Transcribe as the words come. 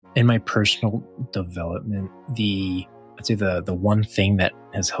in my personal development, I'd say the one thing that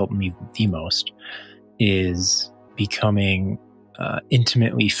has helped me the most is becoming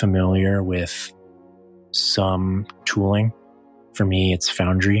intimately familiar with some tooling. For me, it's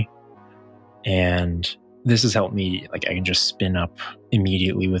Foundry. And this has helped me, like I can just spin up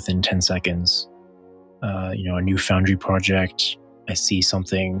immediately within 10 seconds, a new Foundry project. I see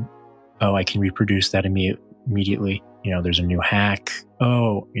something, I can reproduce that immediately. There's a new hack.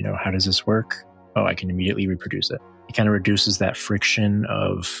 How does this work? I can immediately reproduce it. It kind of reduces that friction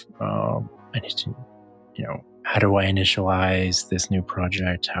of, I need to, how do I initialize this new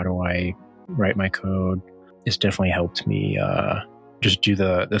project? How do I write my code? It's definitely helped me just do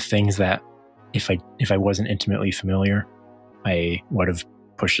the things that if I wasn't intimately familiar, I would have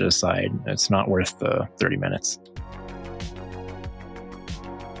pushed it aside. It's not worth the 30 minutes.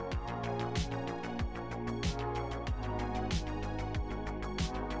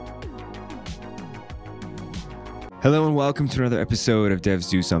 Hello and welcome to another episode of Devs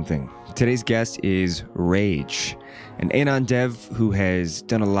Do Something. Today's guest is Rage, an Anon dev who has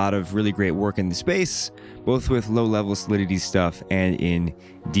done a lot of really great work in the space, both with low-level Solidity stuff and in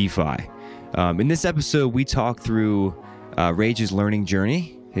DeFi. In this episode, we talk through Rage's learning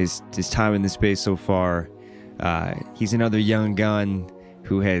journey, his time in the space so far. He's another young gun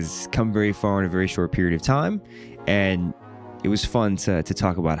who has come very far in a very short period of time, and it was fun to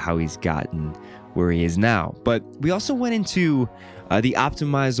talk about how he's gotten where he is now. But we also went into the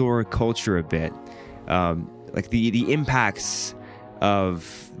Optimizooor culture a bit, like the impacts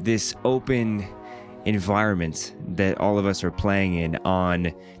of this open environment that all of us are playing in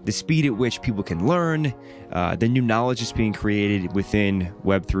on the speed at which people can learn, the new knowledge that's being created within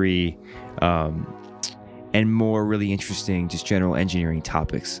Web3, and more really interesting just general engineering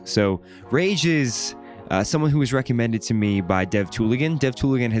topics. So Rage is someone who was recommended to me by Dev Tooligan. Dev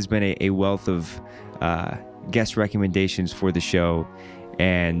Tooligan has been a wealth of guest recommendations for the show.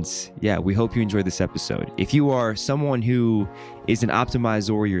 And yeah, we hope you enjoyed this episode. If you are someone who is an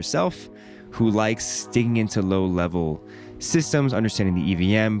Optimizooor yourself, who likes digging into low-level systems, understanding the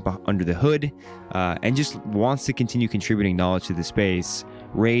EVM under the hood, and just wants to continue contributing knowledge to the space,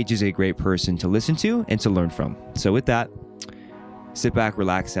 Rage is a great person to listen to and to learn from. So with that, sit back,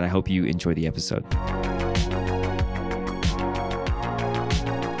 relax, and I hope you enjoy the episode.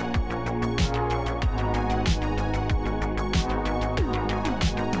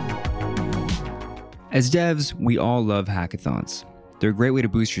 As devs, we all love hackathons. They're a great way to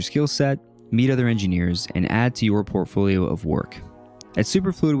boost your skill set, meet other engineers, and add to your portfolio of work. At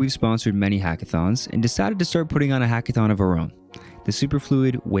Superfluid, we've sponsored many hackathons and decided to start putting on a hackathon of our own, the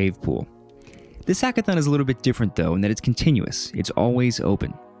Superfluid Wave Pool. This hackathon is a little bit different though in that it's continuous. It's always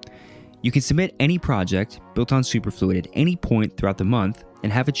open. You can submit any project built on Superfluid at any point throughout the month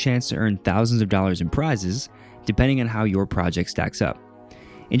and have a chance to earn thousands of dollars in prizes depending on how your project stacks up.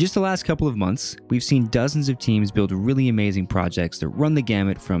 In just the last couple of months, we've seen dozens of teams build really amazing projects that run the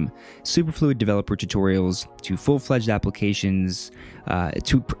gamut from Superfluid developer tutorials to full-fledged applications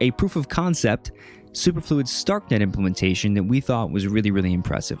to a proof of concept, Superfluid Starknet implementation that we thought was really, really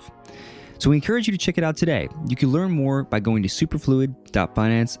impressive. So we encourage you to check it out today. You can learn more by going to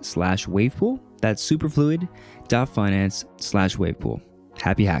superfluid.finance/wavepool. That's superfluid.finance/wavepool.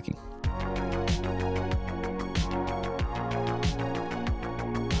 Happy hacking.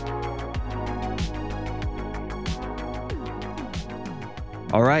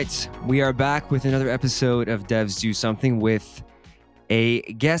 All right, we are back with another episode of Devs Do Something with a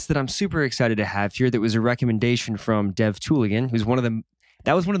guest that I'm super excited to have here. That was a recommendation from Dev Tooligan, who's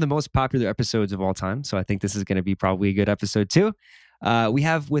that was one of the most popular episodes of all time. So I think this is going to be probably a good episode too. We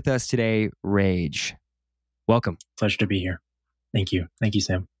have with us today Rage. Welcome. Pleasure to be here. Thank you. Thank you,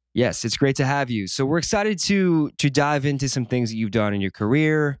 Sam. Yes, it's great to have you. So we're excited to dive into some things that you've done in your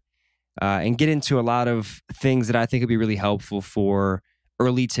career and get into a lot of things that I think would be really helpful for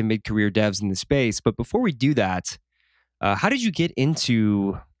early to mid-career devs in the space. But before we do that, how did you get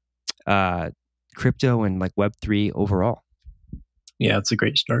into crypto and like Web3 overall? Yeah, it's a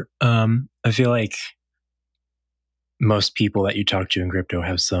great start. I feel like most people that you talk to in crypto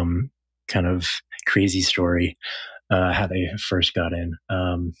have some kind of crazy story how they first got in.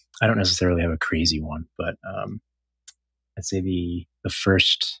 I don't necessarily have a crazy one, but I'd say the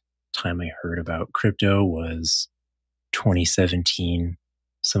first time I heard about crypto was 2017.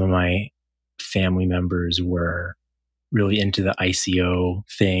 Some of my family members were really into the ICO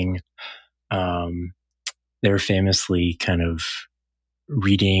thing. They were famously kind of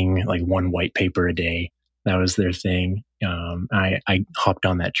reading like one white paper a day. That was their thing. I hopped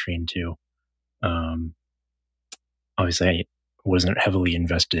on that train too. Obviously, I wasn't heavily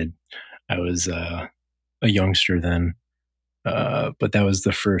invested. I was a youngster then, but that was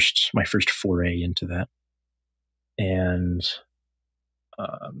my first foray into that. And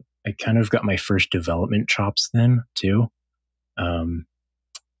I kind of got my first development chops then too. Um,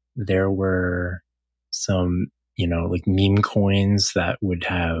 there were some, like meme coins that would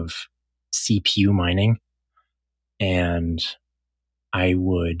have CPU mining, and I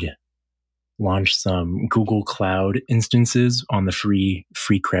would launch some Google Cloud instances on the free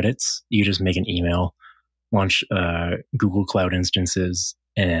credits. You just make an email, launch Google Cloud instances,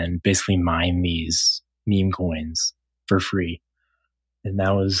 and basically mine these meme coins for free. And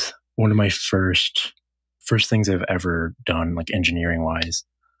that was one of my first things I've ever done, like engineering wise.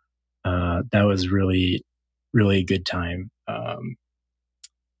 That was really, really a good time.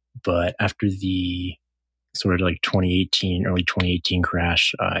 But after the sort of like early 2018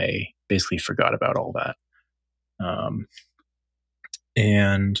 crash, I basically forgot about all that.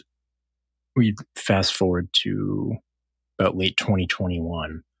 And we fast forward to about late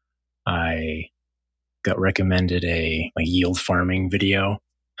 2021. I got recommended a like yield farming video,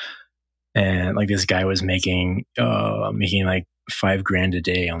 and like this guy was making like $5,000 a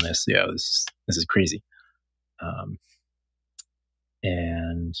day on this. Yeah, this is crazy.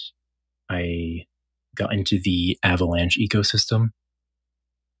 And I got into the Avalanche ecosystem,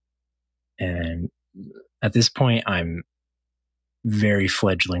 and at this point, I'm very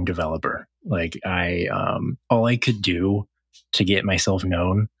fledgling developer. Like all I could do to get myself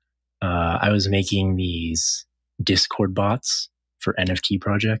known, I was making these Discord bots for NFT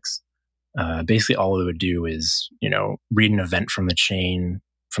projects. Basically, all it would do is, read an event from the chain,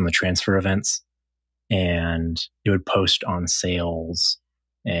 from the transfer events, and it would post on sales,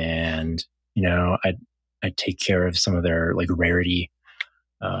 and I'd take care of some of their like rarity.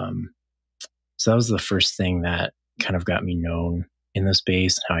 So that was the first thing that kind of got me known in the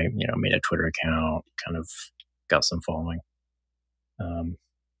space. How I made a Twitter account, kind of got some following.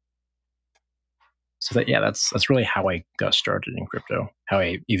 So that's really how I got started in crypto. How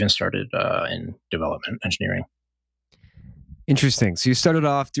I even started in development engineering. Interesting. So you started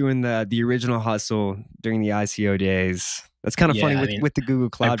off doing the original hustle during the ICO days. That's kind of funny with the Google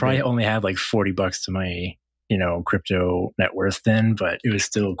Cloud. I probably only had like $40 to my crypto net worth then, but it was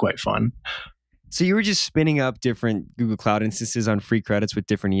still quite fun. So you were just spinning up different Google Cloud instances on free credits with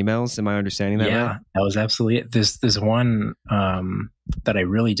different emails. Am I understanding that right? Yeah, that was absolutely it. This one that I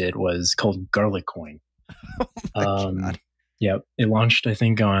really did was called Garlic Coin. Oh my God. Yeah, it launched I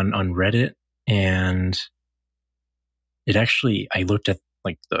think on Reddit, and it actually, I looked at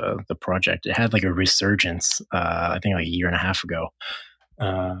like the project. It had like a resurgence, I think like a year and a half ago,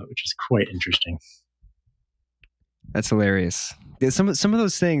 which is quite interesting. That's hilarious. Some of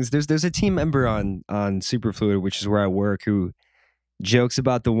those things. There's a team member on Superfluid, which is where I work, who jokes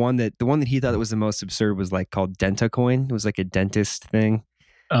about the one that he thought was the most absurd was like called DentaCoin. It was like a dentist thing.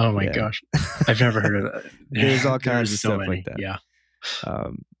 Oh my gosh, I've never heard of that. There's all kinds of stuff like that. Yeah.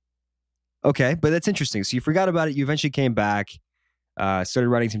 Okay, but that's interesting. So you forgot about it. You eventually came back, started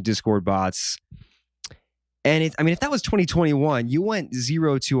writing some Discord bots. And if that was 2021, you went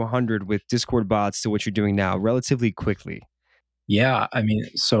 0 to 100 with Discord bots to what you're doing now relatively quickly. Yeah,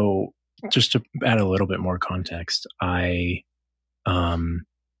 so just to add a little bit more context, I dropped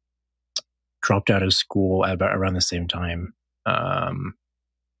out of school about around the same time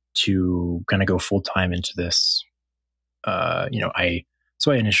to kind of go full time into this. I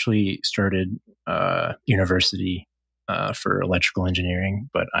initially started university for electrical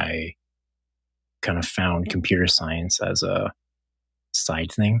engineering, but I kind of found computer science as a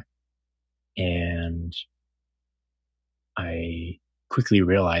side thing. And I quickly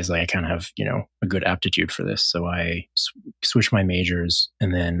realized like I kind of have, a good aptitude for this. So I switched my majors,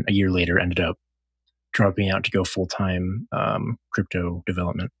 and then a year later ended up dropping out to go full-time crypto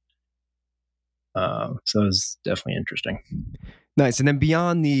development. So it was definitely interesting. Nice. And then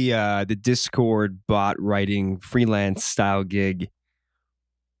beyond the Discord bot writing freelance style gig,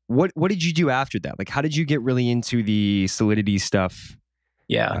 what did you do after that? Like, how did you get really into the Solidity stuff?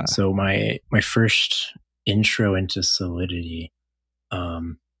 Yeah. So my first intro into Solidity,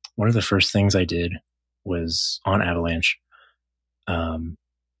 one of the first things I did was on Avalanche.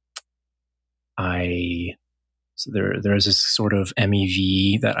 There was this sort of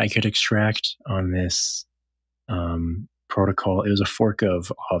MEV that I could extract on this protocol. It was a fork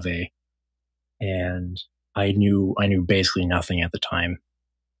of Aave, and I knew basically nothing at the time.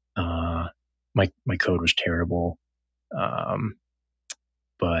 My code was terrible,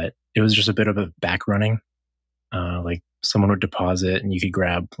 but it was just a bit of a back running. Like someone would deposit, and you could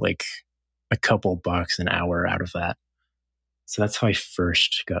grab like a couple bucks an hour out of that. So that's how I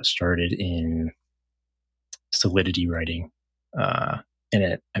first got started in Solidity writing. And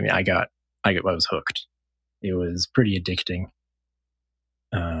I was hooked. It was pretty addicting.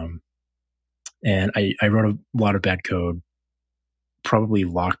 And I wrote a lot of bad code, probably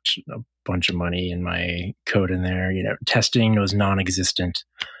locked a bunch of money in my code in there. Testing was non-existent.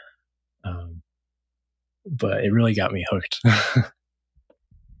 But it really got me hooked.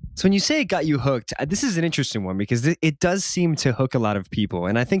 So when you say it got you hooked, this is an interesting one because it does seem to hook a lot of people.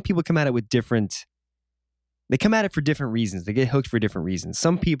 And I think people come at it they come at it for different reasons. They get hooked for different reasons.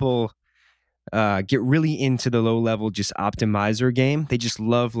 Some people get really into the low level, just Optimizooor game. They just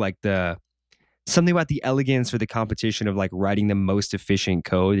love like something about the elegance or the competition of like writing the most efficient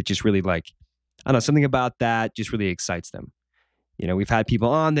code. It just really like, I don't know, something about that just really excites them. We've had people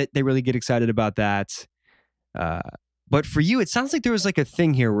on that they really get excited about that. But for you, it sounds like there was like a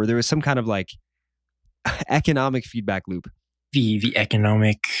thing here where there was some kind of like economic feedback loop. The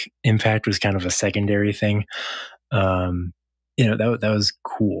economic impact was kind of a secondary thing. That was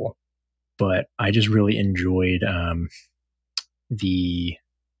cool, but I just really enjoyed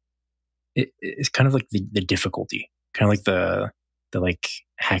it's kind of like the difficulty, kind of like the like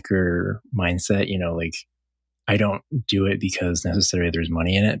hacker mindset. Like I don't do it because necessarily there's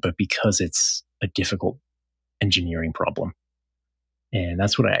money in it, but because it's a difficult engineering problem, and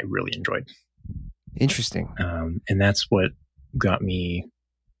that's what I really enjoyed. Interesting. And that's what got me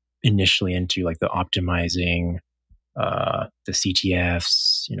initially into like the optimizing, the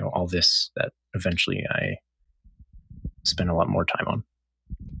CTFs, all this that eventually I spent a lot more time on.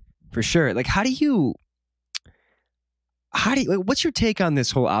 For sure. Like, what's your take on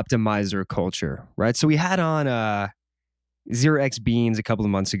this whole Optimizooor culture, right? So we had on 0x Beans a couple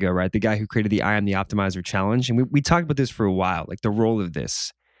of months ago, right? The guy who created the I Am the Optimizooor challenge. And we talked about this for a while, like the role of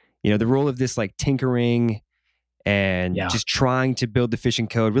this, the role of this like tinkering and just trying to build efficient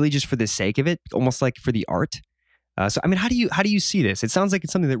code really just for the sake of it, almost like for the art. So, I mean, how do you see this? It sounds like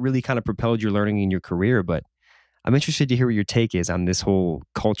it's something that really kind of propelled your learning in your career, but I'm interested to hear what your take is on this whole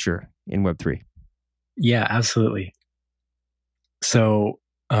culture in Web3. Yeah, absolutely. So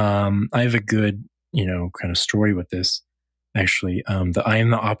I have a good, kind of story with this. Actually, the I Am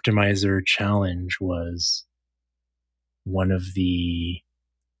the Optimizooor challenge was one of the,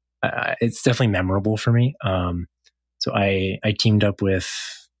 it's definitely memorable for me. So I teamed up with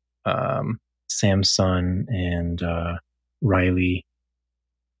Sam Sun and Riley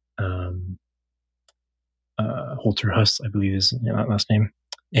Holter Huss, I believe is that last name.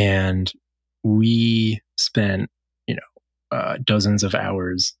 And we spent, dozens of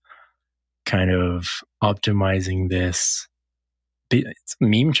hours kind of optimizing this. It's a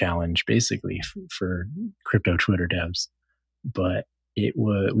meme challenge basically for crypto Twitter devs, but we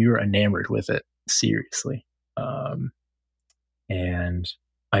were enamored with it, seriously. And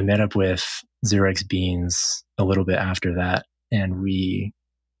I met up with 0x Beans a little bit after that, and we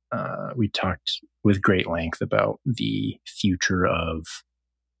talked with great length about the future of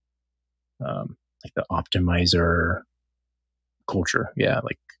like the Optimizooor culture. Yeah,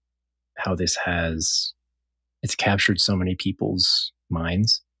 like how it's captured so many people's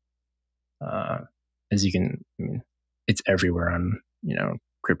minds. As you can, it's everywhere on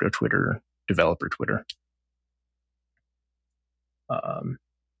crypto Twitter, developer Twitter.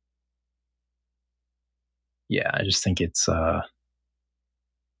 I just think it's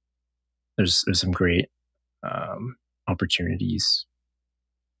there's some great opportunities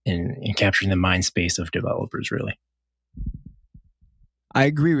in capturing the mind space of developers, really. I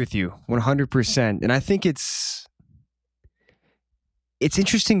agree with you 100%. And I think it's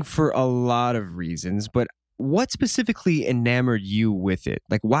interesting for a lot of reasons, but what specifically enamored you with it?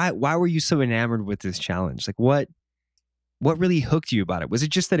 Like why were you so enamored with this challenge? Like what really hooked you about it? Was it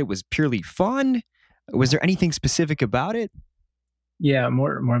just that it was purely fun? Was there anything specific about it? Yeah,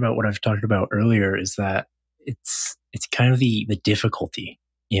 more about what I've talked about earlier is that it's kind of the difficulty,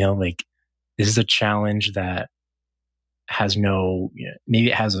 like this is a challenge that has maybe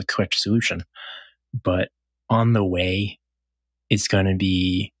it has a quick solution, but on the way, it's going to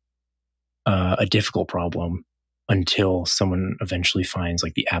be a difficult problem until someone eventually finds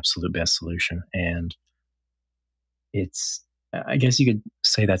like the absolute best solution. And I guess you could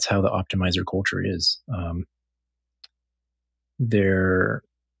say that's how the optimizer culture is. There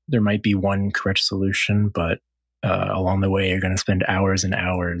might be one correct solution, but along the way, you're going to spend hours and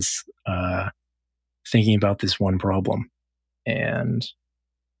hours thinking about this one problem. And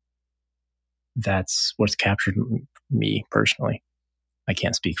that's what's captured me personally. I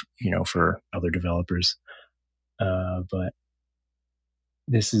can't speak, for other developers, but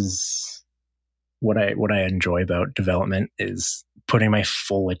this is what I enjoy about development is putting my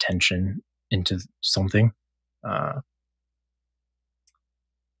full attention into something, and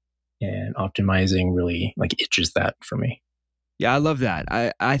optimizing really like itches that for me. Yeah, I love that.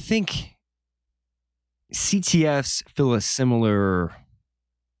 I think CTFs fill a similar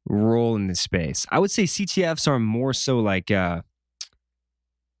role in this space. I would say CTFs are more so like I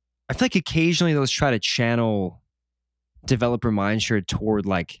feel like occasionally those try to channel developer mindshare toward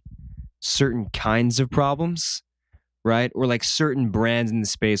like certain kinds of problems, right? Or like certain brands in the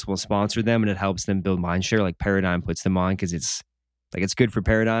space will sponsor them and it helps them build mindshare. Like Paradigm puts them on because it's good for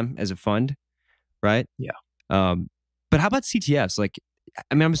Paradigm as a fund, right? Yeah. But how about CTFs? Like,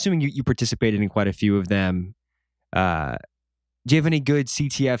 I mean, I'm assuming you participated in quite a few of them. Do you have any good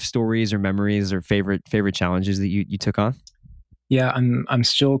CTF stories or memories or favorite challenges that you took on? Yeah, I'm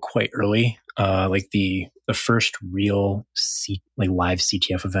still quite early. Like the first real live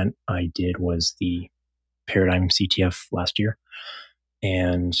CTF event I did was the Paradigm CTF last year,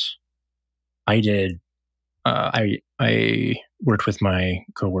 and I did. I worked with my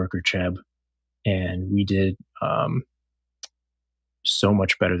coworker Cheb, and we did so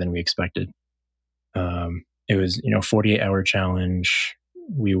much better than we expected. It was 48-hour challenge.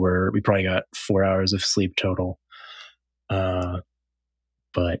 We probably got 4 hours of sleep total.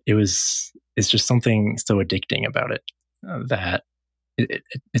 But it's just something so addicting about it, that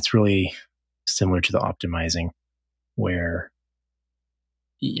it's really similar to the optimizing, where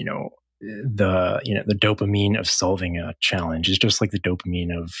the dopamine of solving a challenge is just like the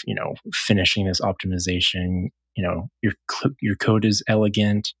dopamine of finishing this optimization. Your code is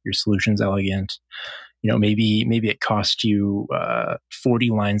elegant, your solution's elegant. Maybe it cost you 40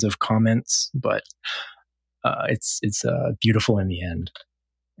 lines of comments, but it's beautiful in the end.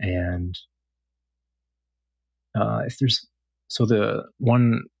 And if there's the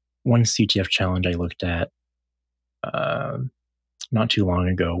one CTF challenge I looked at not too long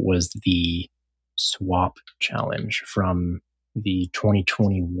ago was the swap challenge from the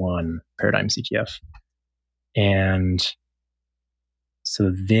 2021 Paradigm CTF. And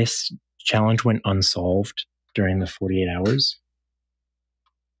so this challenge went unsolved during the 48 hours.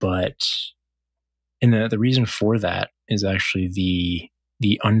 But the reason for that is actually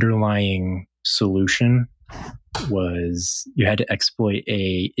the underlying solution was you had to exploit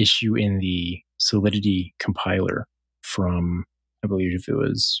a issue in the Solidity compiler from, I believe it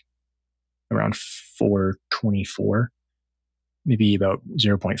was around 424, maybe about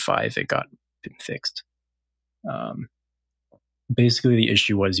 0.5, it got fixed. Basically, the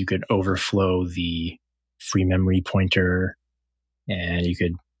issue was you could overflow the free memory pointer, and you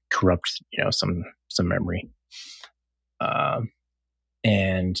could corrupt, some memory.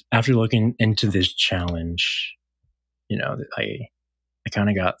 And after looking into this challenge, I kind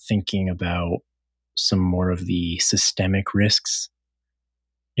of got thinking about some more of the systemic risks.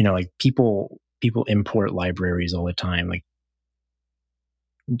 Like people import libraries all the time. Like,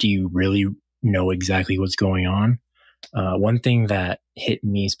 do you really know exactly what's going on? One thing that hit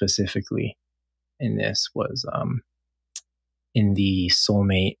me specifically in this was in the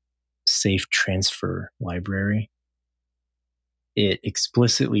Soulmate safe transfer library. It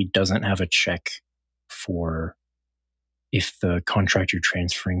explicitly doesn't have a check for if the contract you're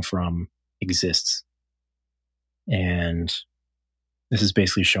transferring from exists. And this is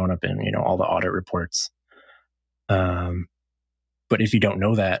basically showing up in, all the audit reports. But if you don't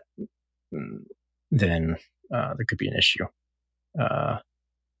know that, then there could be an issue.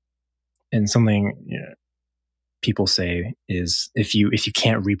 And something people say is if you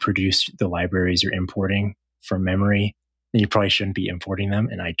can't reproduce the libraries you're importing from memory, then you probably shouldn't be importing them.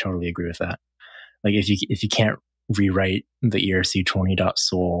 And I totally agree with that. Like if you can't rewrite the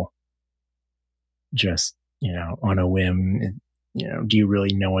ERC20.sol just on a whim, do you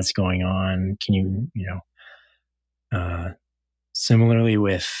really know what's going on? Can you similarly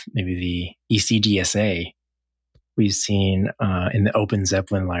with maybe the ECDSA, we've seen in the Open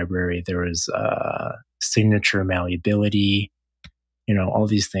Zeppelin library there was signature malleability, all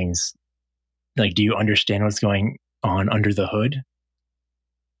these things. Like, do you understand what's going on under the hood?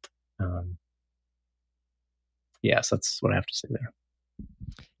 Yes, that's what I have to say there.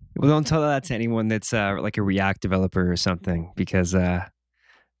 Well, don't tell that to anyone that's like a React developer or something, because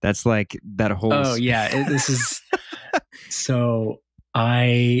that's like that whole. Oh yeah, this is. So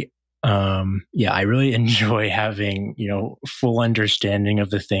I really enjoy having full understanding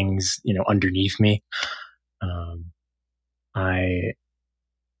of the things underneath me. I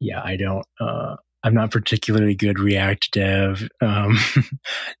don't. I'm not particularly good React dev.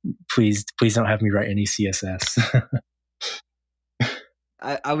 Please don't have me write any CSS.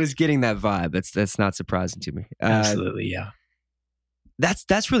 I was getting that vibe. That's not surprising to me. Absolutely, yeah.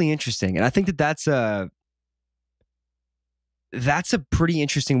 That's really interesting, and I think that's a pretty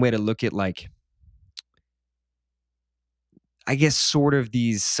interesting way to look at, like, I guess, sort of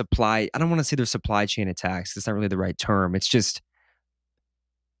these supply. I don't want to say they're supply chain attacks. That's not really the right term. It's just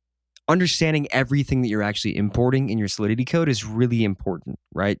understanding everything that you're actually importing in your Solidity code is really important,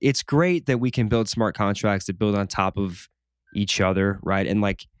 right? It's great that we can build smart contracts that build on top of each other, right? And,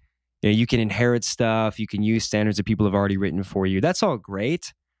 like, you can inherit stuff, you can use standards that people have already written for you. That's all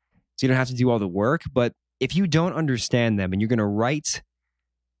great. So you don't have to do all the work. But if you don't understand them and you're going to write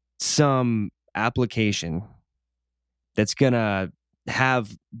some application that's going to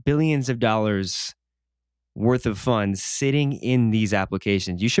have billions of dollars worth of funds sitting in these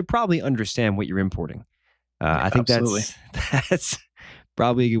applications, you should probably understand what you're importing. I think Absolutely. that's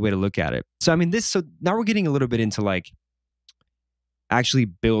probably a good way to look at it. So, I mean, so now we're getting a little bit into, like, actually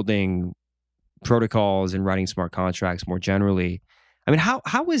building protocols and writing smart contracts more generally. I mean, how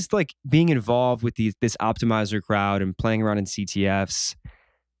is, like, being involved with this Optimizooor crowd and playing around in CTFs,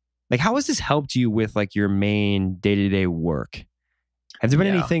 like, how has this helped you with, like, your main day-to-day work? Have there been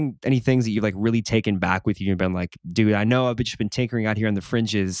any things that you've, like, really taken back with you and been like, dude, I know I've just been tinkering out here on the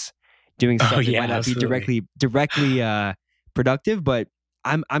fringes, doing stuff that might not absolutely. be directly productive, but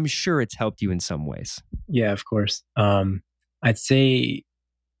I'm sure it's helped you in some ways. Yeah, of course. I'd say,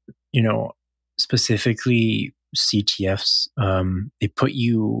 specifically CTFs, they put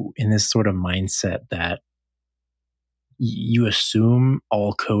you in this sort of mindset that you assume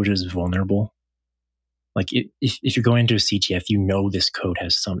all code is vulnerable. Like, if you're going into a CTF, this code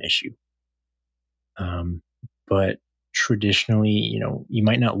has some issue. But traditionally, you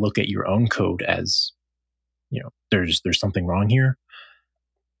might not look at your own code as, there's something wrong here,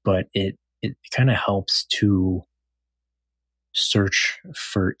 but it kind of helps to search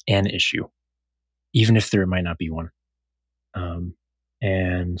for an issue, even if there might not be one.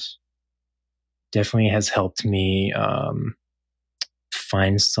 And definitely has helped me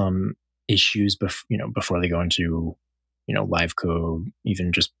find some issues before they go into live code,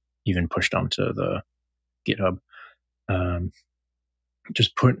 even pushed onto the GitHub.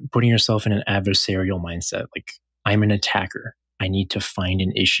 Just putting yourself in an adversarial mindset, like, I'm an attacker, I need to find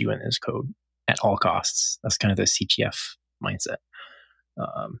an issue in this code at all costs. That's kind of the CTF mindset.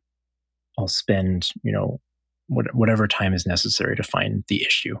 I'll spend whatever time is necessary to find the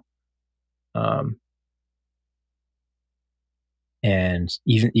issue. And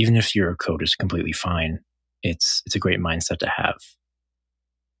even if your code is completely fine, it's a great mindset to have.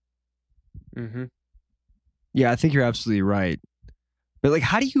 Mm-hmm. Yeah, I think you're absolutely right. But, like,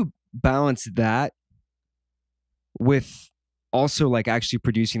 how do you balance that with also, like, actually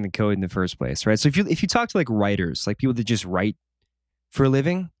producing the code in the first place, right? So if you talk to, like, writers, like people that just write for a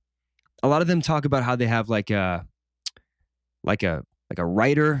living, a lot of them talk about how they have like a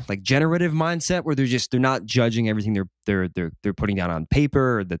writer, like, generative mindset, where they're not judging everything they're putting down on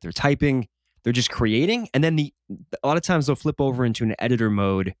paper or that they're typing. They're just creating, and then a lot of times they'll flip over into an editor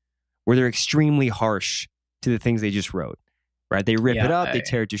mode where they're extremely harsh to the things they just wrote. Right? They rip it up, they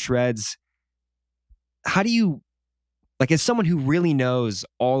tear it to shreds. How do you, like, as someone who really knows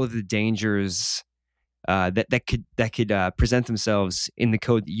all of the dangers that could present themselves in the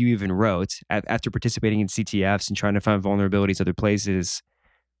code that you even wrote after participating in CTFs and trying to find vulnerabilities other places,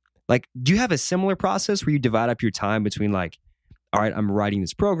 like, do you have a similar process where you divide up your time between, like, all right, I'm writing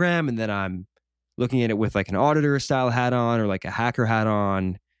this program and then I'm looking at it with, like, an auditor style hat on or, like, a hacker hat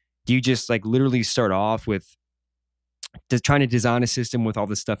on? Do you just, like, literally start off with just trying to design a system with all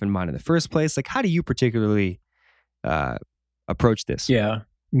this stuff in mind in the first place? Like, how do you particularly approach this? Yeah,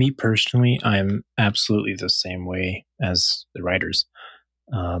 me personally, I'm absolutely the same way as the writers.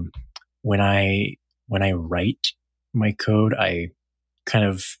 When I write my code, I kind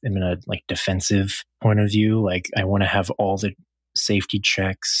of am in a, like, defensive point of view. Like, I want to have all the safety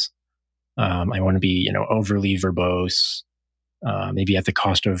checks. I want to be, overly verbose, maybe at the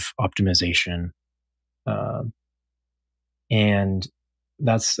cost of optimization. And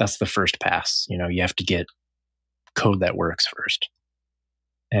that's the first pass. You have to get code that works first.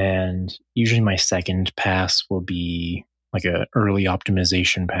 And usually my second pass will be like a early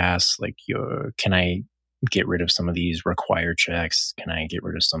optimization pass. Like, can I get rid of some of these required checks? Can I get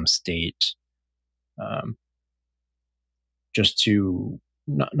rid of some state? Just to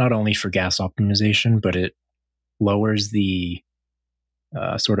not only for gas optimization, but it lowers the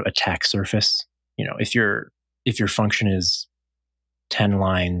sort of attack surface. If your function is 10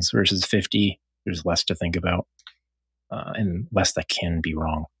 lines versus 50, there's less to think about, and less that can be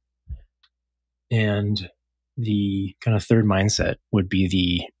wrong. And the kind of third mindset would be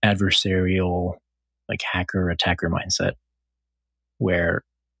the adversarial, like hacker attacker mindset, where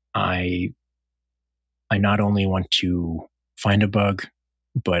I I not only want to find a bug,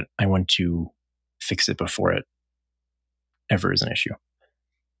 but I want to fix it before it ever is an issue.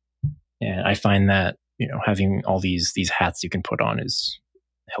 And I find that having all these hats you can put on is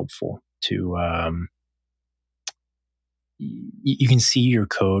helpful to you can see your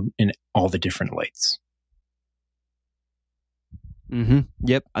code in all the different lights.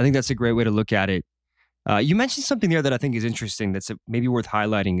 Yep, I think that's a great way to look at it. You mentioned something there that I think is interesting that's maybe worth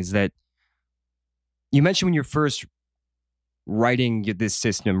highlighting, is that you mentioned when you're first writing this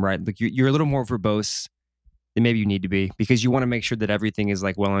system, right? Like you're a little more verbose than maybe you need to be, because you want to make sure that everything is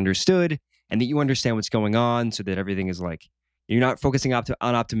like well understood and that you understand what's going on, so that everything is like, you're not focusing on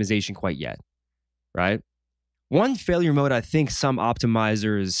optimization quite yet, right? One failure mode I think some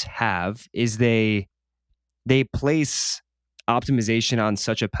optimizers have is they place optimization on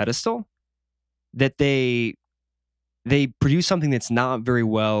such a pedestal that they produce something that's not very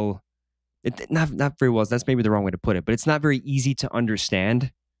well, not very well, that's maybe the wrong way to put it, but it's not very easy to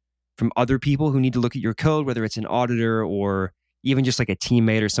understand from other people who need to look at your code, whether it's an auditor or even just like a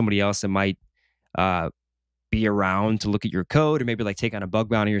teammate or somebody else that might be around to look at your code, or maybe like take on a bug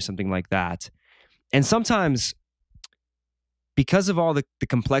bounty or something like that. And sometimes, because of all the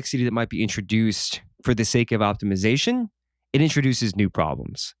complexity that might be introduced for the sake of optimization, it introduces new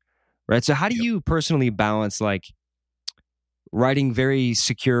problems, right? So how do you personally balance like writing very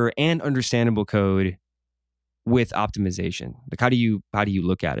secure and understandable code with optimization? Like how do you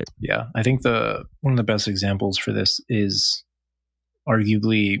look at it? Yeah, I think one of the best examples for this is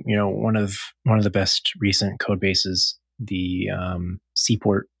arguably one of the best recent code bases, the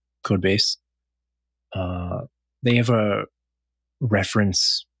Seaport code base. They have a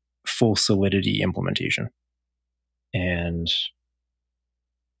reference full solidity implementation, and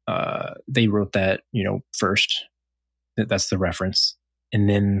they wrote that first. That's the reference, and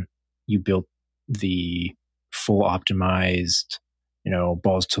then you built the full optimized,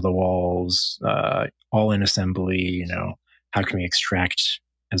 balls to the walls, all in assembly. How can we extract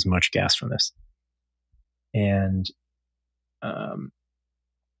as much gas from this? And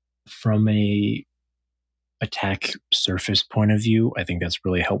from a attack surface point of view, I think that's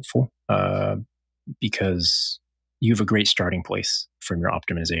really helpful because you have a great starting place from your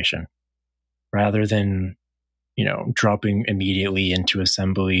optimization, rather than dropping immediately into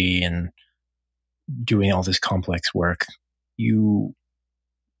assembly and doing all this complex work. You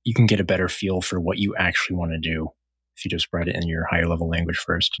can get a better feel for what you actually want to do if you just write it in your higher level language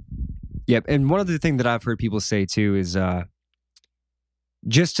first. Yep. And one other thing that I've heard people say too is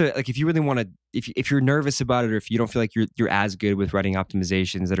just to, like, if you really want to, if you're nervous about it, or if you don't feel like you're as good with writing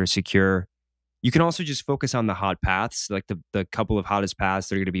optimizations that are secure, you can also just focus on the hot paths, like the couple of hottest paths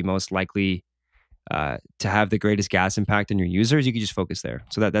that are going to be most likely to have the greatest gas impact on your users. You can just focus there.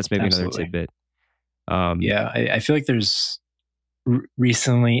 So that's maybe Absolutely. another tidbit. Yeah, I feel like there's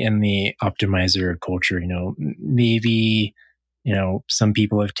recently in the Optimizooor culture, maybe some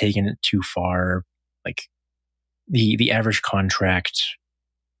people have taken it too far. Like the average contract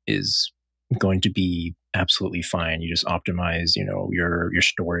is going to be absolutely fine. You just optimize, your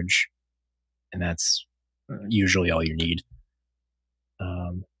storage, and that's usually all you need.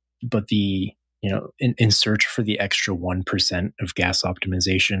 But in search for the extra 1% of gas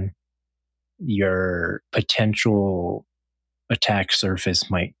optimization, your potential attack surface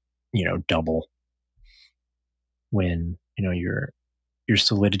might, double when, your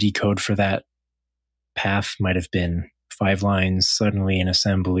solidity code for that path might have been 5 lines. Suddenly in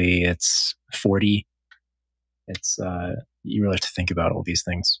assembly, it's 40. It's, you really have to think about all these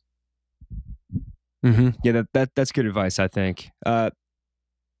things. Yeah, that's good advice, I think. How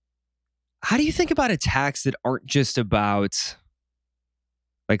do you think about attacks that aren't just about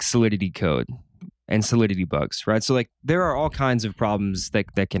like solidity code and solidity bugs, right? So like there are all kinds of problems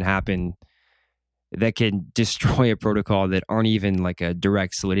that can happen that can destroy a protocol that aren't even like a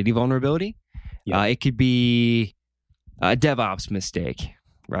direct solidity vulnerability. Yeah. It could be a DevOps mistake,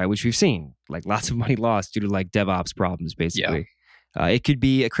 right? Which we've seen, like lots of money lost due to like DevOps problems, basically. Yeah. It could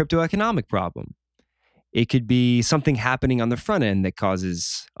be a crypto economic problem. It could be something happening on the front end that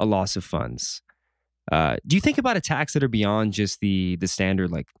causes a loss of funds. Do you think about attacks that are beyond just the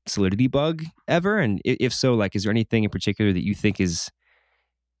standard like solidity bug ever? And if so, like, is there anything in particular that you think is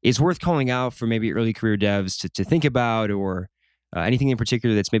worth calling out for maybe early career devs to think about, or anything in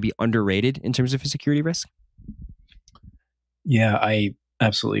particular that's maybe underrated in terms of a security risk? Yeah, I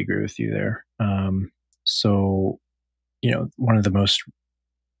absolutely agree with you there. So, one of the most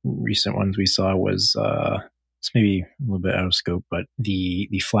recent ones we saw was it's maybe a little bit out of scope, but the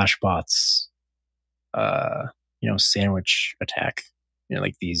flash bots, sandwich attack,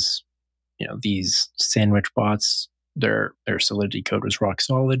 like these sandwich bots, their Solidity code was rock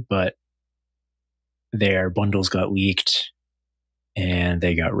solid, but their bundles got leaked and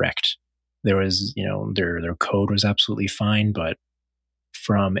they got wrecked. There was, their code was absolutely fine, but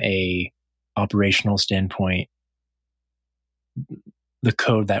from a operational standpoint, the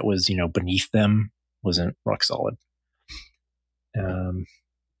code that was, beneath them wasn't rock solid.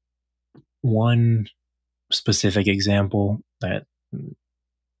 One specific example that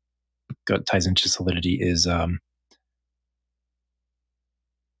ties into Solidity is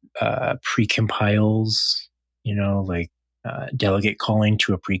precompiles, delegate calling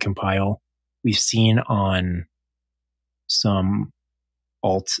to a precompile. We've seen on some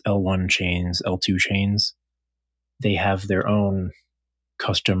alt L1 chains, L2 chains, they have their own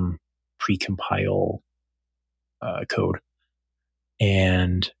custom precompile code.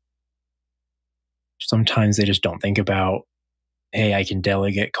 And sometimes they just don't think about, hey, I can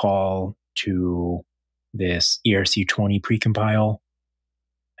delegate call to this ERC20 precompile.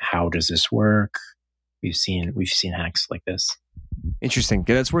 How does this work? We've seen hacks like this. Interesting.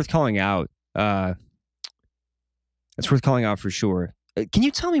 Yeah, that's worth calling out. That's worth calling out for sure. Can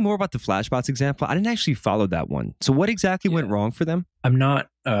you tell me more about the Flashbots example? I didn't actually follow that one. So what exactly went wrong for them? I'm not,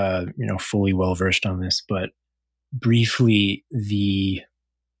 fully well versed on this, but briefly, the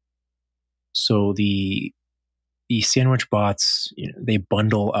sandwich bots, they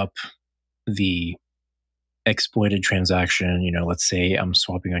bundle up the exploited transaction. Let's say I'm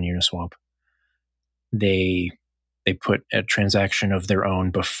swapping on Uniswap. They put a transaction of their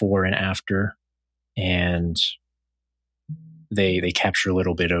own before and after, and they capture a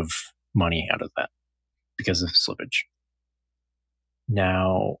little bit of money out of that because of slippage.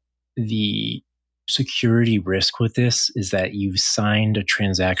 Now, the security risk with this is that you've signed a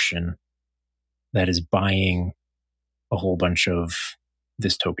transaction that is buying a whole bunch of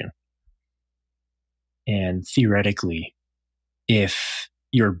this token. And theoretically, if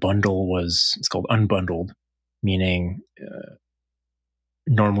your bundle it's called unbundled, meaning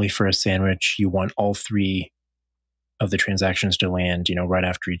normally for a sandwich, you want all three of the transactions to land, right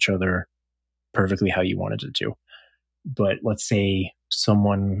after each other, perfectly how you wanted it to. But let's say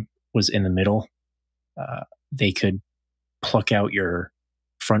someone was in the middle, they could pluck out your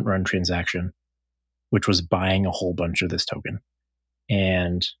front run transaction, which was buying a whole bunch of this token,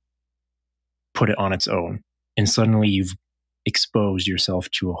 and put it on its own. And suddenly you've exposed yourself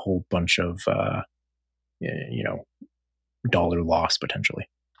to a whole bunch of, dollar loss potentially.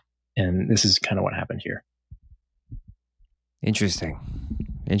 And this is kind of what happened here. Interesting.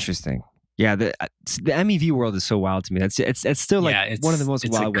 Yeah, the MEV world is so wild to me. It's still like one of the most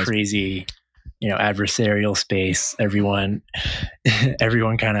wild. It's a crazy, adversarial space. Everyone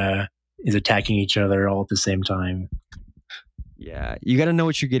kind of is attacking each other all at the same time. Yeah, you got to know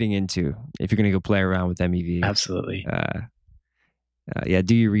what you're getting into if you're going to go play around with MEV. Absolutely.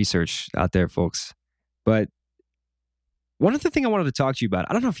 Do your research out there, folks. But one other thing I wanted to talk to you about,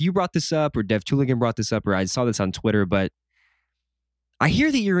 I don't know if you brought this up or Dev Tooligan brought this up, or I saw this on Twitter, but I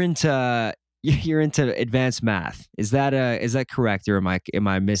hear that you're into advanced math. Is that correct, or am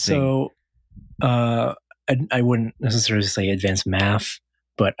I missing? So, I wouldn't necessarily say advanced math,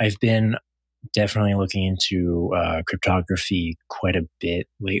 but I've been definitely looking into cryptography quite a bit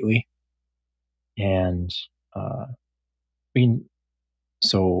lately, and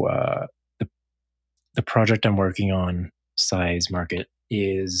the project I'm working on, Size.Market,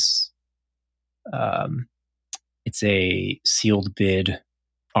 is it's a sealed bid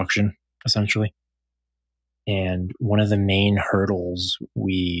auction essentially, and one of the main hurdles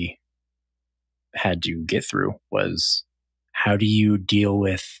we had to get through was, how do you deal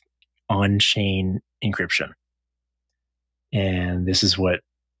with on-chain encryption? And this is what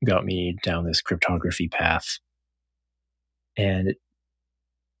got me down this cryptography path. And it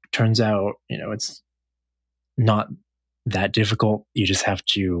turns out, it's not that difficult. You just have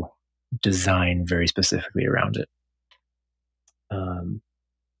to design very specifically around it.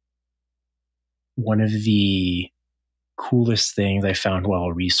 One of the coolest things I found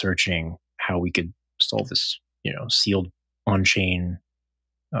while researching how we could solve this, sealed on-chain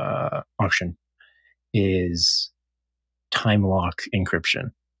auction is time lock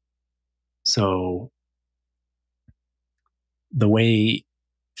encryption. So the way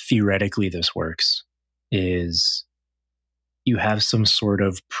theoretically this works is you have some sort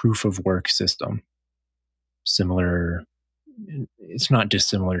of proof of work system, similar. It's not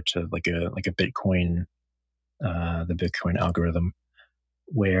dissimilar to like a Bitcoin, the Bitcoin algorithm,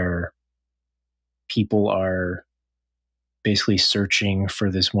 where people are basically searching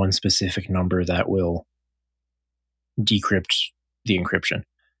for this one specific number that will decrypt the encryption.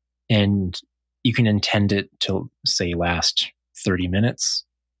 And you can intend it to, say, last 30 minutes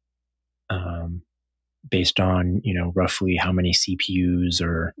based on, roughly how many CPUs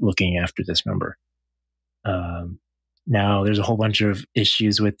are looking after this number. Now, there's a whole bunch of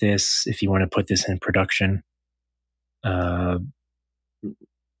issues with this if you want to put this in production.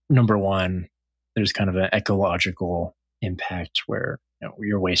 Number one, there's kind of an ecological impact where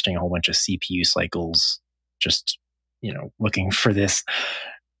you're wasting a whole bunch of CPU cycles just looking for this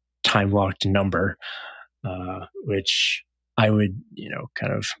time locked number, which I would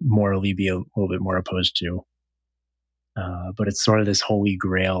kind of morally be a little bit more opposed to. But it's sort of this holy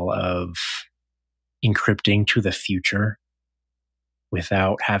grail of encrypting to the future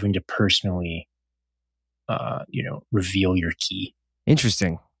without having to personally reveal your key.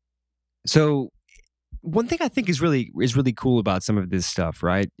 Interesting. So one thing I think is really cool about some of this stuff,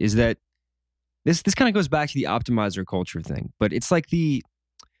 right, is that this kind of goes back to the optimizer culture thing, but it's like the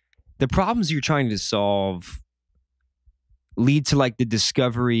problems you're trying to solve lead to like the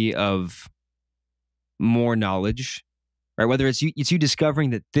discovery of more knowledge, right? Whether it's you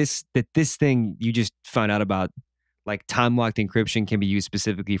discovering that this thing you just found out about, like time locked encryption, can be used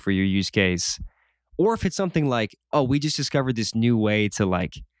specifically for your use case, or if it's something like, oh, we just discovered this new way to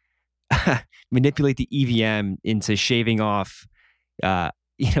like manipulate the EVM into shaving off, a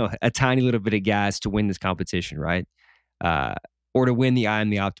tiny little bit of gas to win this competition, right? Or to win the I am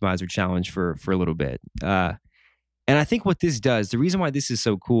the Optimizer challenge for a little bit. And I think what this does, the reason why this is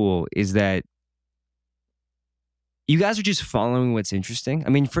so cool is that you guys are just following what's interesting. I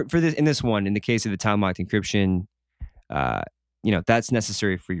mean, for this, in the case of the time locked encryption, that's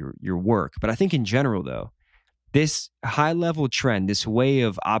necessary for your work. But I think in general, though, this high level trend, this way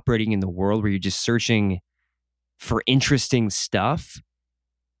of operating in the world where you're just searching for interesting stuff,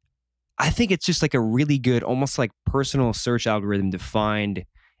 I think it's just like a really good, almost like personal search algorithm to find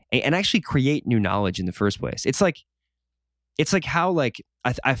and actually create new knowledge in the first place. It's like how like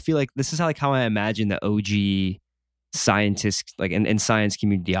I feel like this is how I imagine the OG scientists like and science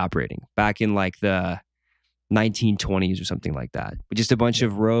community operating back in like the 1920s or something like that, with just a bunch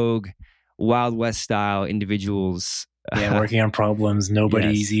of rogue Wild West style individuals. Working on problems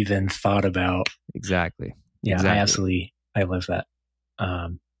nobody's even thought about. Exactly. Yeah, exactly. I love that.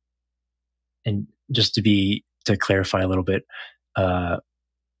 And just to clarify a little bit,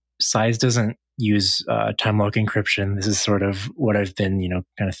 Size doesn't use time lock encryption. This is sort of what I've been,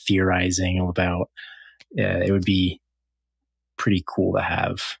 kind of theorizing about. It would be pretty cool to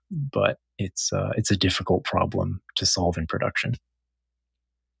have, but it's a difficult problem to solve in production.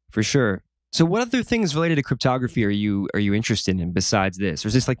 For sure. So what other things related to cryptography are you interested in besides this? Or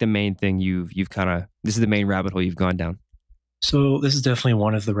is this like the main thing this is the main rabbit hole you've gone down? So this is definitely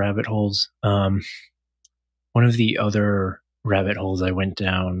one of the rabbit holes. One of the other rabbit holes I went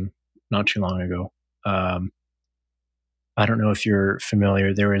down not too long ago. I don't know if you're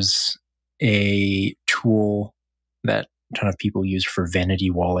familiar. There was a tool that a ton of people use for vanity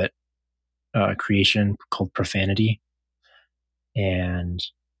wallet creation called Profanity. And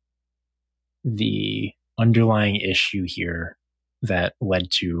the underlying issue here that led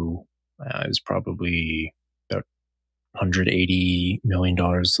to is probably about $180 million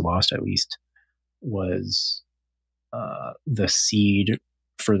lost at least, was the seed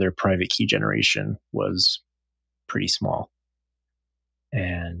for their private key generation was pretty small.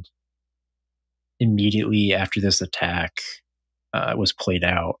 And immediately after this attack was played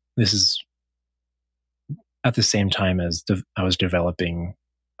out, this is at the same time as I was developing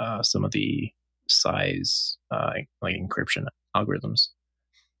some of the Size like encryption algorithms.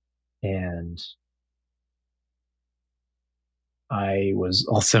 And I was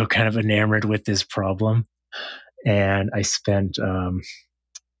also kind of enamored with this problem. And I spent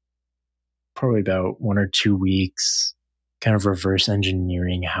probably about 1 or 2 weeks kind of reverse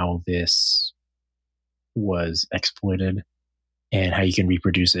engineering how this was exploited and how you can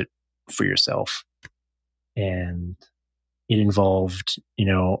reproduce it for yourself. And it involved,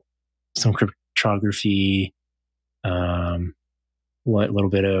 some cryptography, what little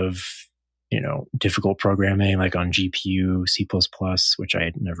bit of, difficult programming like on GPU, C++, which I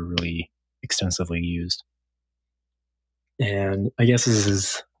had never really extensively used. And I guess this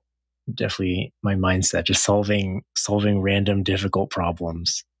is definitely my mindset, just solving random difficult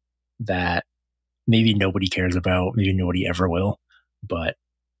problems that maybe nobody cares about, maybe nobody ever will, but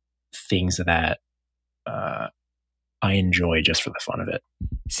things that I enjoy just for the fun of it.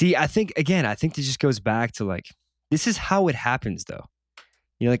 See, I think this just goes back to like, this is how it happens though.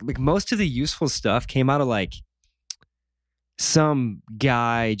 Like most of the useful stuff came out of like some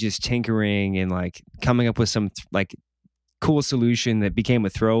guy just tinkering and like coming up with some like cool solution that became a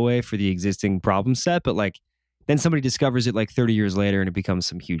throwaway for the existing problem set, but like then somebody discovers it like 30 years later and it becomes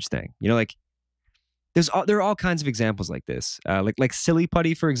some huge thing. Like there are all kinds of examples like this. Like Silly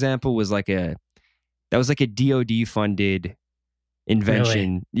Putty, for example, was like a DoD funded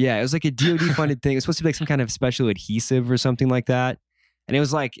invention. Really? Yeah, it was like a DoD funded thing. It was supposed to be like some kind of special adhesive or something like that. And it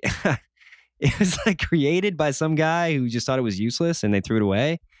was like it was like created by some guy who just thought it was useless and they threw it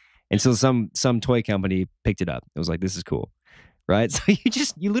away. And so some toy company picked it up. It was like, this is cool. Right? So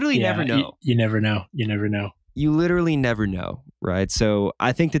you literally never know. You never know. You never know. You literally never know, right? So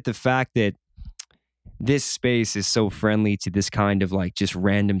I think that the fact that this space is so friendly to this kind of like just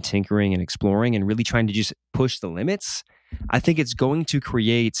random tinkering and exploring and really trying to just push the limits, I think it's going to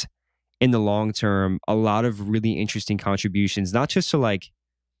create in the long term a lot of really interesting contributions, not just to like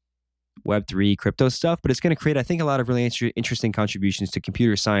Web3 crypto stuff, but it's going to create, I think, a lot of really interesting contributions to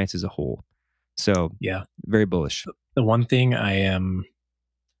computer science as a whole. So yeah, very bullish. The one thing I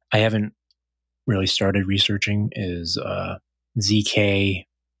haven't really started researching is ZK,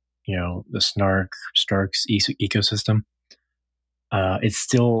 the Stark's ecosystem.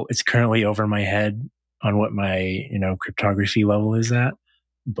 It's currently over my head on what my cryptography level is at,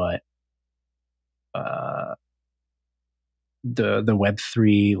 but the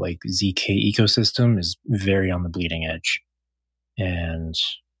Web3 like ZK ecosystem is very on the bleeding edge, and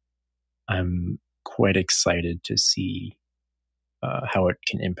I'm quite excited to see how it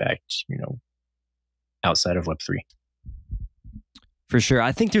can impact outside of Web3. For sure.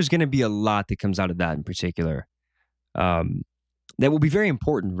 I think there's going to be a lot that comes out of that in particular that will be very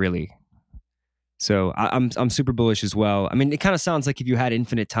important, really. So I'm super bullish as well. I mean, it kind of sounds like if you had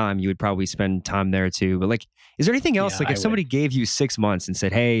infinite time, you would probably spend time there too. But like, is there anything else? Yeah, like if somebody gave you 6 months and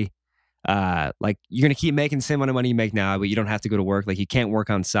said, hey, like you're going to keep making the same amount of money you make now, but you don't have to go to work. Like you can't work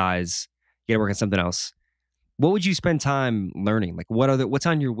on Size. You got to work on something else. What would you spend time learning? Like what's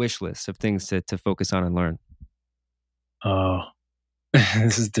on your wish list of things to focus on and learn? Oh,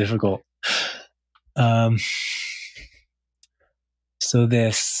 this is difficult. So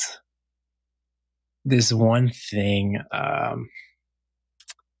this one thing,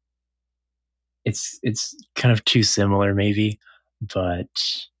 it's kind of too similar maybe, but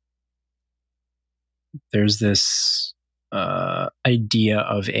there's this idea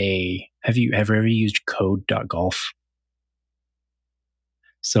of have you ever used code.golf?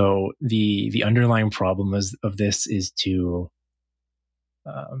 So the underlying problem of this is to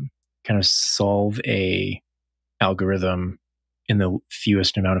kind of solve a algorithm in the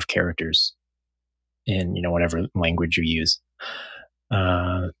fewest amount of characters in whatever language you use.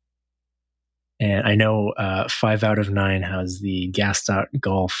 And I know 5 out of 9 has the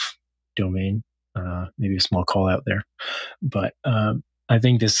gas.golf domain. Maybe a small call out there, but I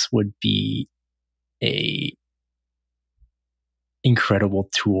think this would be a incredible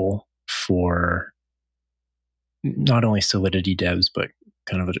tool for not only Solidity devs, but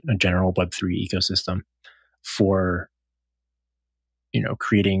kind of a general Web3 ecosystem for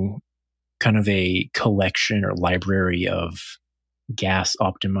creating kind of a collection or library of gas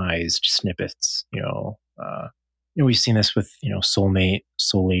optimized snippets. We've seen this with Soulmate,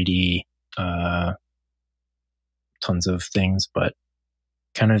 Solady, tons of things, but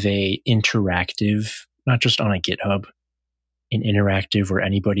kind of a interactive, not just on a GitHub, an interactive where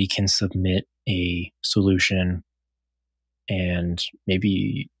anybody can submit a solution, and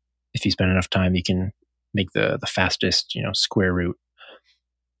maybe if you spend enough time, you can make the fastest square root.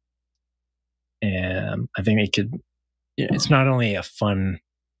 And I think it's not only a fun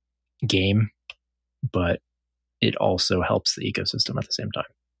game, but it also helps the ecosystem at the same time.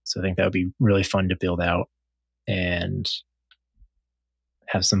 So I think that would be really fun to build out and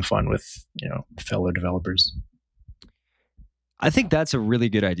have some fun with fellow developers. I think that's a really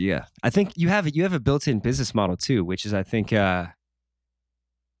good idea. I think you have a built-in business model too, which is I think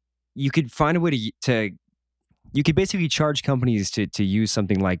you could find a way to you could basically charge companies to use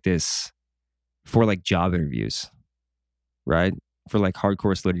something like this for like job interviews, right? For like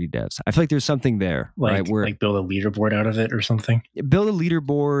hardcore Solidity devs. I feel like there's something there, right? Where like build a leaderboard out of it or something. Build a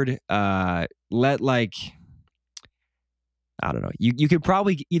leaderboard. Let like I don't know. You could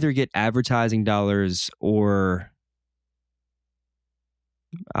probably either get advertising dollars or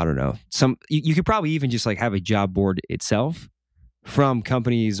I don't know. You could probably even just like have a job board itself from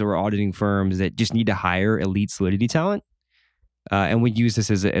companies or auditing firms that just need to hire elite Solidity talent, and would use this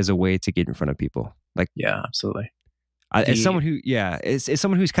as a way to get in front of people. Like, yeah, absolutely. As someone who, as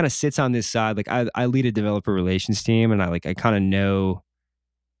someone who's kind of sits on this side, like I lead a developer relations team, and I kind of know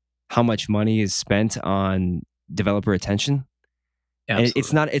how much money is spent on developer attention. And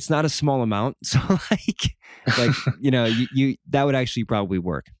Absolutely. it's not a small amount. So like you that would actually probably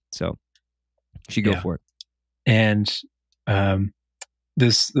work. So you should go Yeah. for it. And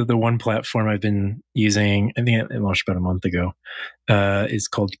the one platform I've been using, I think it launched about a month ago, is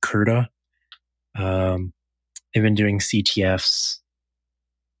called Curda. I've been doing CTFs,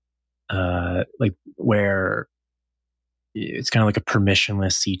 like where it's kind of like a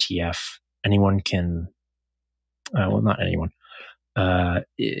permissionless CTF. Anyone can, well, not anyone.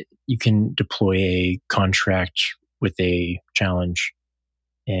 You can deploy a contract with a challenge,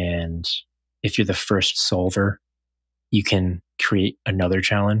 and if you're the first solver, you can create another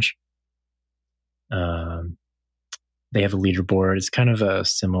challenge. They have a leaderboard. It's kind of a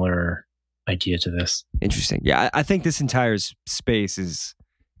similar idea to this. Interesting. Yeah, I think this entire space is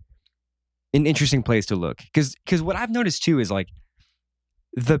an interesting place to look because what I've noticed too is like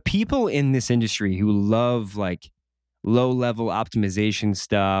the people in this industry who love like low level optimization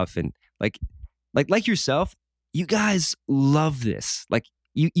stuff and like yourself, you guys love this. Like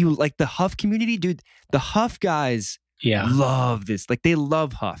you like the Huff community, dude. The Huff guys Yeah. love this. Like they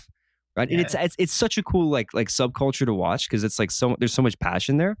love Huff, right? Yeah. And it's such a cool like subculture to watch because it's like there's so much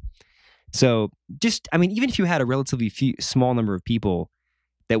passion there. So just I mean, even if you had a relatively small number of people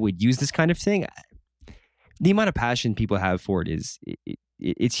that would use this kind of thing, the amount of passion people have for it is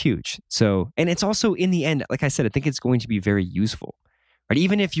it's huge. So, and it's also in the end, like I said, I think it's going to be very useful, right?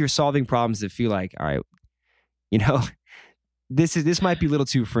 Even if you're solving problems that feel like, all right, you know, this might be a little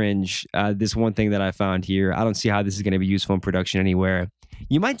too fringe. This one thing that I found here, I don't see how this is going to be useful in production anywhere.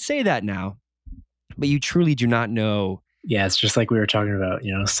 You might say that now, but you truly do not know. Yeah, it's just like we were talking about,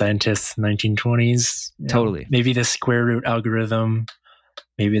 scientists in the 1920s. Totally. Maybe the square root algorithm,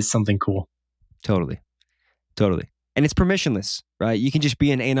 maybe it's something cool. Totally. And it's permissionless, right? You can just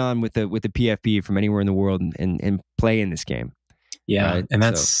be an anon with the PFP from anywhere in the world and play in this game. Yeah, right? and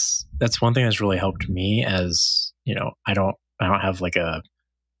that's one thing that's really helped me. As I don't have like a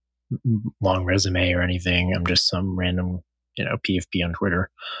long resume or anything. I'm just some random PFP on Twitter.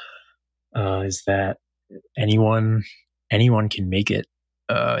 Is that anyone can make it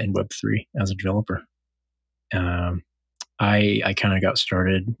in Web3 as a developer. I kind of got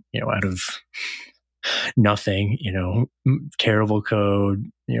started, out of nothing, terrible code,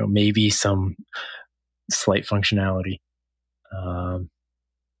 maybe some slight functionality.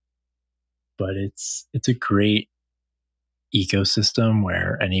 But it's a great ecosystem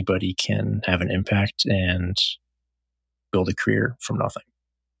where anybody can have an impact and build a career from nothing.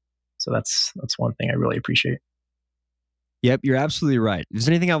 So that's one thing I really appreciate. Yep, you're absolutely right. If there's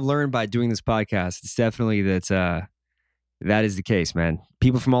anything I've learned by doing this podcast, it's definitely that is the case, man.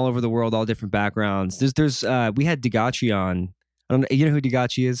 People from all over the world, all different backgrounds. There's we had Dagachi on. I don't know, you know who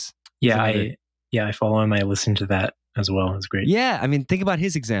Dagachi is? Yeah, I follow him. I listened to that as well. It's great. Yeah, I mean, think about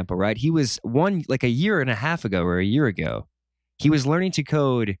his example, right? He was like a year and a half ago or a year ago. He was learning to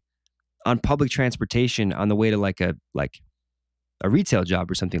code on public transportation on the way to like a retail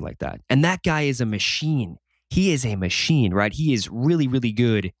job or something like that. And that guy is a machine. He is a machine, right? He is really, really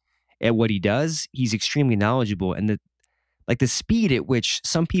good at what he does. He's extremely knowledgeable. And the speed at which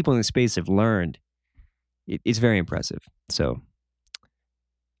some people in the space have learned, it's very impressive. So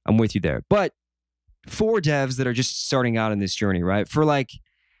I'm with you there. But for devs that are just starting out in this journey, right? For like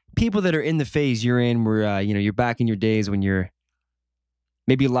people that are in the phase you're in where, you're back in your days when you're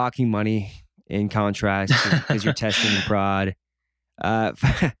maybe locking money in contracts because you're testing in prod.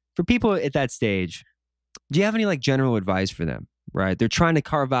 For people at that stage, do you have any like general advice for them, right? They're trying to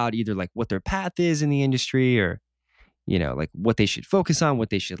carve out either like what their path is in the industry or, like what they should focus on, what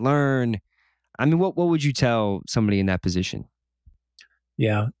they should learn. I mean, what would you tell somebody in that position?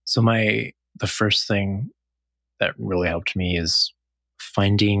 Yeah. So the first thing that really helped me is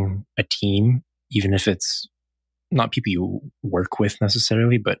finding a team, even if it's not people you work with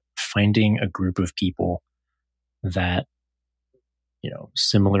necessarily, but finding a group of people that,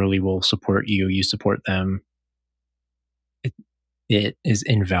 similarly will support you, you support them. It is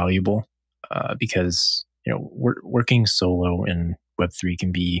invaluable because, working solo in Web3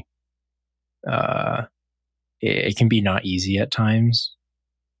 can be, it can be not easy at times.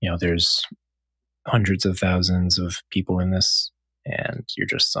 There's hundreds of thousands of people in this, and you're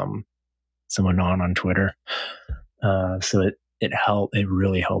just some anon on Twitter. So it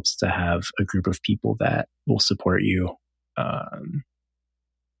really helps to have a group of people that will support you.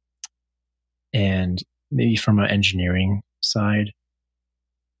 And maybe from an engineering side,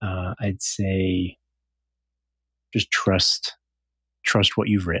 I'd say just trust what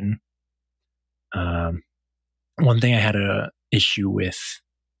you've written. One thing I had a issue with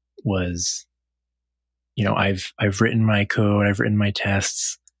was, I've written my code, I've written my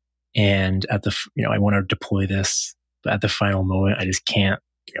tests, and I want to deploy this, but at the final moment, I just can't,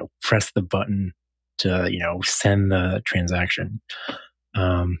 press the button to, send the transaction.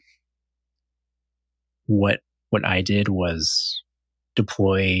 Um, what I did was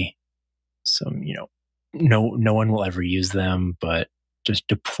deploy some, no one will ever use them, but just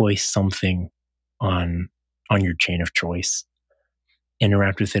deploy something on your chain of choice.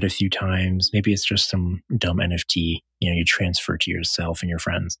 Interact with it a few times. Maybe it's just some dumb NFT, you transfer to yourself and your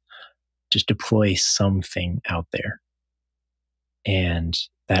friends. Just deploy something out there. And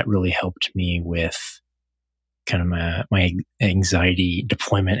that really helped me with kind of my anxiety,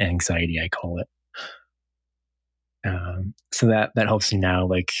 deployment anxiety, I call it. So that helps me now.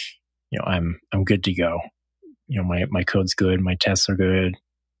 Like, I'm good to go. My code's good, my tests are good.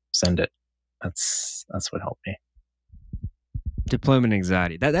 Send it. That's what helped me. Deployment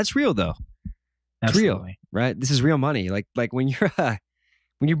anxiety. That's real though. It's Absolutely. real, right? This is real money. Like when you're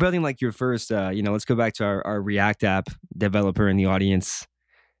building like your first, let's go back to our React app developer in the audience.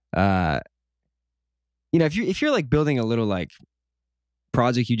 If you're like building a little like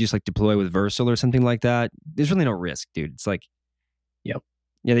project you just like deploy with Versal or something like that, there's really no risk, dude. It's like, Yep.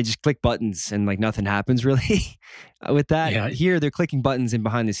 Yeah, they just click buttons and like nothing happens really with that. Yeah. Here, they're clicking buttons and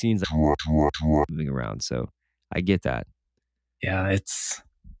behind the scenes like, moving around. So I get that. Yeah, it's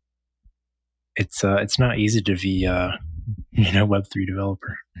not easy to be Web3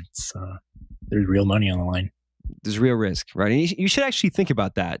 developer. There's real money on the line. There's real risk, right? And you should actually think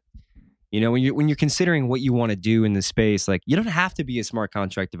about that. When you're considering what you want to do in this space, like you don't have to be a smart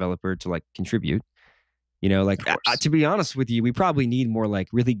contract developer to like contribute. To be honest with you, we probably need more like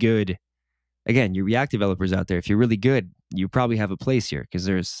really good. Again, your React developers out there. If you're really good, you probably have a place here because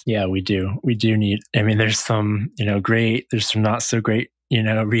there's. Yeah, we do. We do need. I mean, there's some great. There's some not so great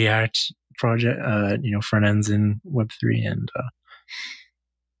React project front ends in Web3, and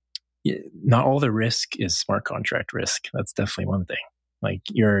not all the risk is smart contract risk. That's definitely one thing. Like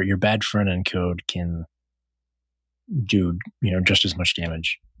your bad front end code can do just as much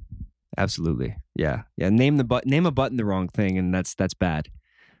damage. Absolutely, yeah. Name a button the wrong thing, and that's bad.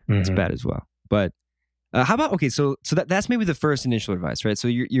 That's bad as well. But how about so that's maybe the first initial advice, right? So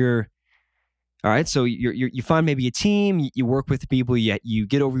you're all right. So you find maybe a team, you work with people, you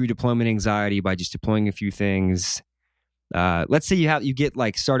get over your deployment anxiety by just deploying a few things. Let's say you get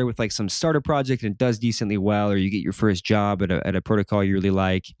like started with like some starter project and it does decently well, or you get your first job at a protocol you really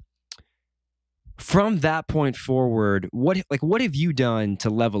like. From that point forward, what have you done to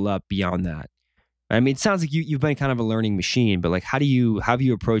level up beyond that? I mean, it sounds like you've been kind of a learning machine, but like, how have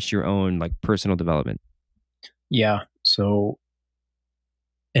you approached your own like personal development? Yeah. So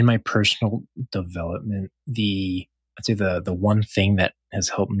in my personal development, I'd say the one thing that has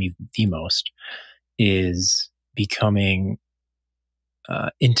helped me the most is becoming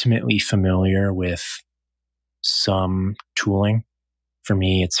intimately familiar with some tooling. For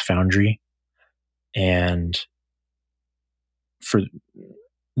me, it's Foundry. And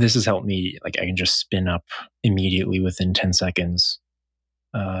this has helped me, like I can just spin up immediately within 10 seconds,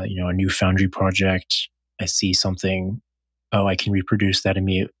 a new Foundry project. I see something, I can reproduce that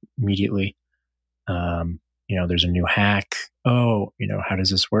immediately. There's a new hack. How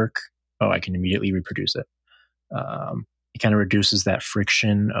does this work? I can immediately reproduce it. It kind of reduces that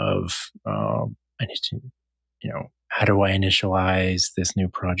friction of, I need to, how do I initialize this new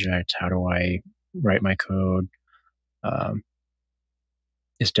project? How do I write my code?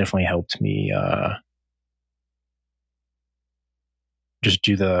 It's definitely helped me just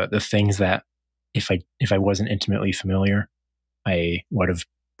do the things that if I wasn't intimately familiar, I would have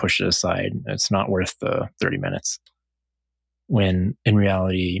pushed it aside. It's not worth the 30 minutes. When in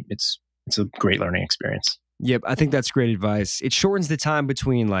reality, it's a great learning experience. Yep, I think that's great advice. It shortens the time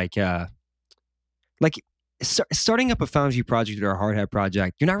between starting up a Foundry project or a hard hat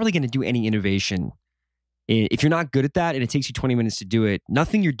project. You're not really going to do any innovation if you're not good at that, and it takes you 20 minutes to do it.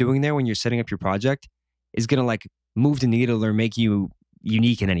 Nothing you're doing there when you're setting up your project is going to like move the needle or make you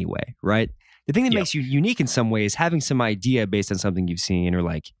unique in any way, right? The thing that makes you unique in some way is having some idea based on something you've seen, or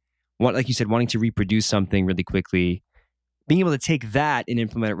like you said, wanting to reproduce something really quickly. Being able to take that and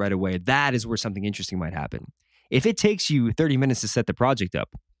implement it right away, that is where something interesting might happen. If it takes you 30 minutes to set the project up,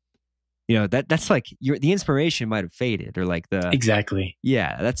 that's like the inspiration might have faded, or like exactly.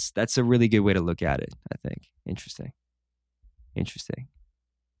 Yeah, that's a really good way to look at it, I think. Interesting.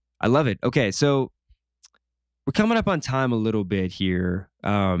 I love it. Okay, so we're coming up on time a little bit here.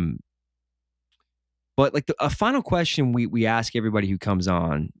 But like a final question we ask everybody who comes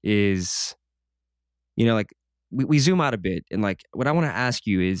on is, like we zoom out a bit, and like what I want to ask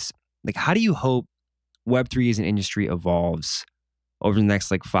you is like, how do you hope Web3 as an industry evolves over the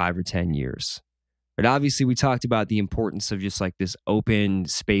next like 5 or 10 years? But obviously, we talked about the importance of just like this open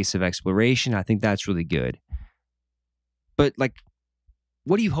space of exploration. I think that's really good. But like,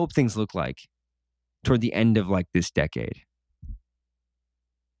 what do you hope things look like toward the end of like this decade?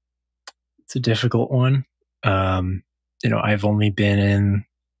 It's a difficult one. I've only been in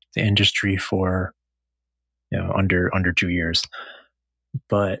the industry for under 2 years,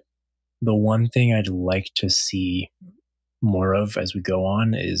 but the one thing I'd like to see more of as we go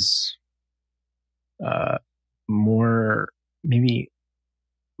on is more maybe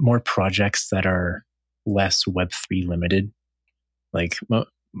more projects that are less Web3 limited. Like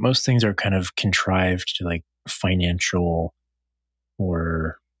most things are kind of contrived to like financial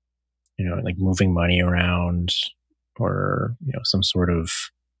or like moving money around or some sort of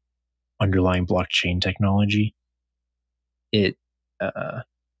underlying blockchain technology. It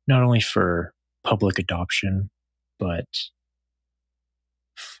not only for public adoption, but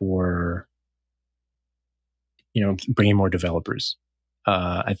for bringing more developers.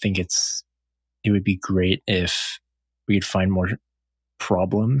 I think it would be great if we'd find more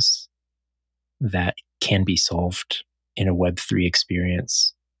problems that can be solved in a Web3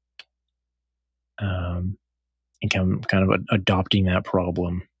 experience, and kind of adopting that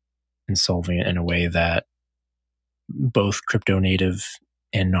problem and solving it in a way that both crypto native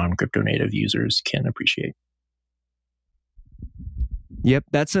and non-crypto native users can appreciate. Yep,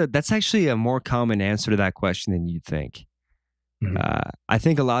 that's actually a more common answer to that question than you'd think. Mm-hmm. I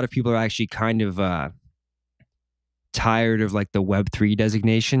think a lot of people are actually kind of tired of like the Web3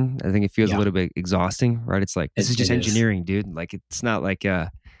 designation. I think it feels a little bit exhausting, right? It's like, this is just engineering, dude. Like, it's not like I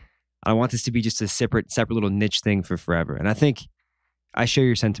want this to be just a separate little niche thing for forever. And I think I share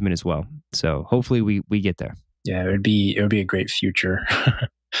your sentiment as well. So hopefully we get there. Yeah, it would be a great future.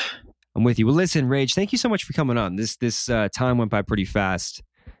 I'm with you. Well, listen, Rage, thank you so much for coming on. This time went by pretty fast,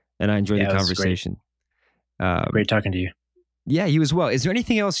 and I enjoyed the conversation. Great talking to you. Yeah, you as well. Is there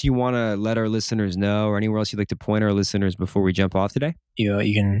anything else you want to let our listeners know, or anywhere else you'd like to point our listeners before we jump off today? You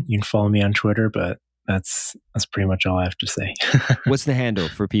can follow me on Twitter, but that's pretty much all I have to say. What's the handle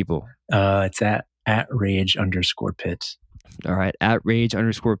for people? It's at @rage_pit. All right,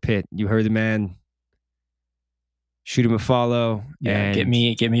 @rage_pit. You heard the man. Shoot him a follow. Yeah, and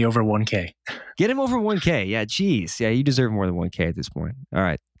get me over 1K. Get him over 1K. Yeah, geez. Yeah, you deserve more than 1K at this point. All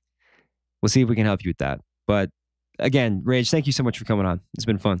right. We'll see if we can help you with that. But again, Rage, thank you so much for coming on. It's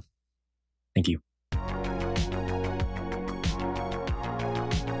been fun. Thank you.